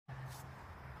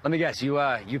Let me guess,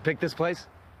 you picked this place?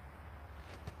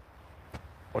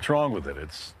 What's wrong with it?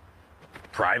 It's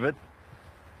private.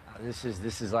 This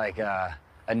is like a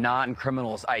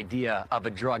non-criminal's idea of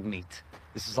a drug meet.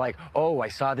 This is like, oh, I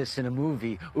saw this in a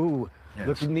movie. Ooh, Yes.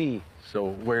 look at me. So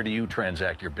where do you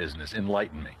transact your business?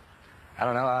 Enlighten me. I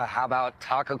don't know, how about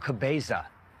Taco Cabeza?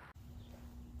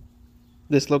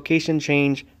 This location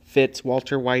change fits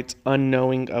Walter White's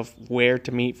unknowing of where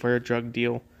to meet for a drug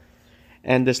deal.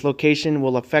 And this location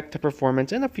will affect the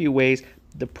performance in a few ways.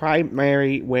 The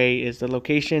primary way is the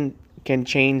location can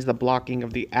change the blocking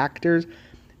of the actors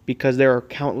because there are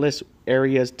countless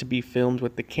areas to be filmed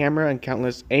with the camera and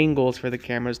countless angles for the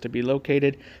cameras to be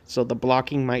located, so the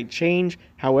blocking might change.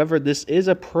 However, this is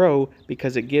a pro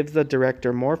because it gives the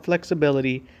director more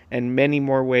flexibility and many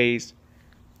more ways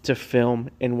to film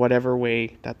in whatever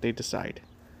way that they decide.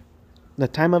 The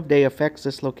time of day affects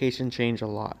this location change a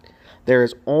lot. There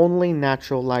is only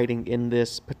natural lighting in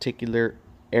this particular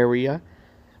area.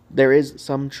 There is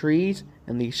some trees,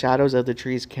 and the shadows of the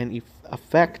trees can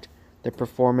affect the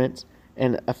performance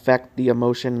and affect the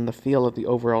emotion and the feel of the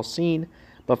overall scene,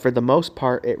 but for the most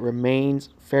part it remains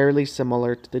fairly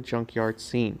similar to the junkyard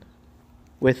scene.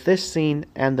 With this scene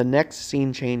and the next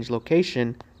scene change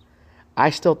location, I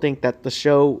still think that the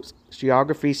show's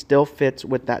geography still fits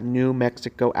with that New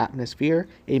Mexico atmosphere,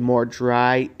 a more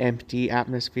dry, empty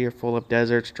atmosphere full of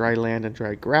deserts, dry land, and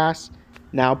dry grass.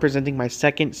 Now presenting my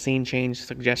second scene change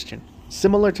suggestion.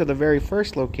 Similar to the very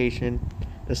first location,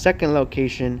 the second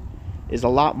location is a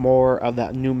lot more of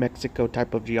that New Mexico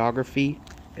type of geography.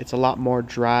 It's a lot more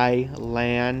dry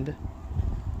land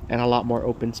and a lot more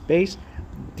open space.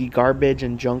 The garbage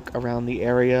and junk around the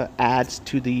area adds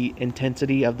to the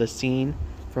intensity of the scene,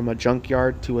 from a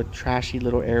junkyard to a trashy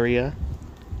little area.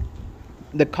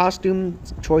 The costume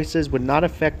choices would not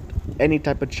affect any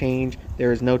type of change.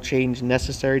 There is no change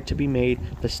necessary to be made.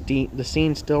 The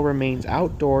scene still remains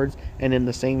outdoors and in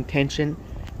the same tension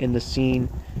in the scene,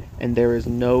 and there is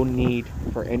no need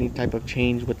for any type of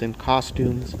change within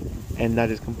costumes, and that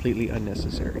is completely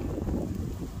unnecessary.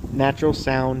 Natural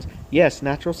sounds. Yes,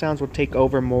 natural sounds will take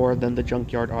over more than the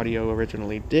junkyard audio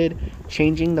originally did,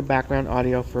 changing the background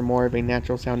audio for more of a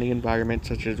natural sounding environment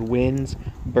such as winds,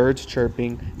 birds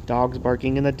chirping, dogs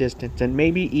barking in the distance, and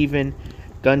maybe even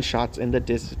gunshots in the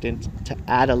distance to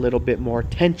add a little bit more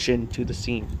tension to the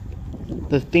scene.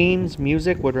 The theme's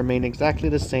music would remain exactly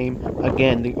the same.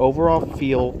 Again, the overall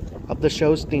feel of the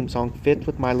show's theme song fits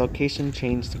with my location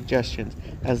change suggestions,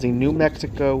 as the New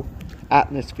Mexico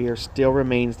atmosphere still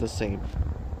remains the same.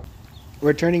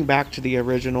 Returning back to the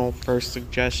original first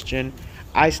suggestion,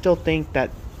 I still think that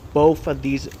both of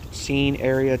these scene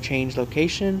area change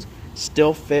locations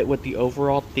still fit with the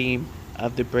overall theme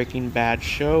of the Breaking Bad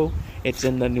show. It's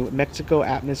in the New Mexico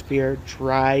atmosphere,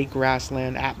 dry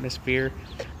grassland atmosphere.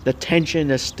 The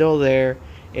tension is still there.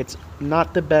 It's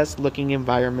not the best looking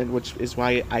environment, which is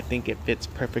why I think it fits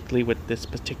perfectly with this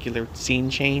particular scene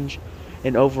change.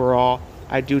 And overall,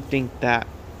 I do think that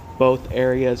both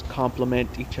areas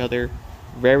complement each other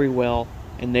very well,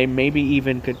 and they maybe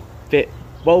even could fit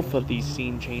both of these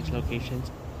scene change locations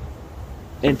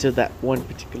into that one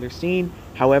particular scene.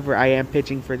 However, I am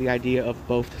pitching for the idea of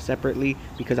both separately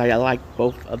because I like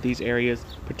both of these areas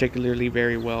particularly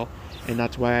very well, and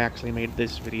that's why I actually made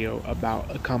this video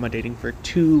about accommodating for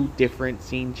two different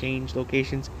scene change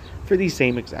locations for the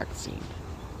same exact scene.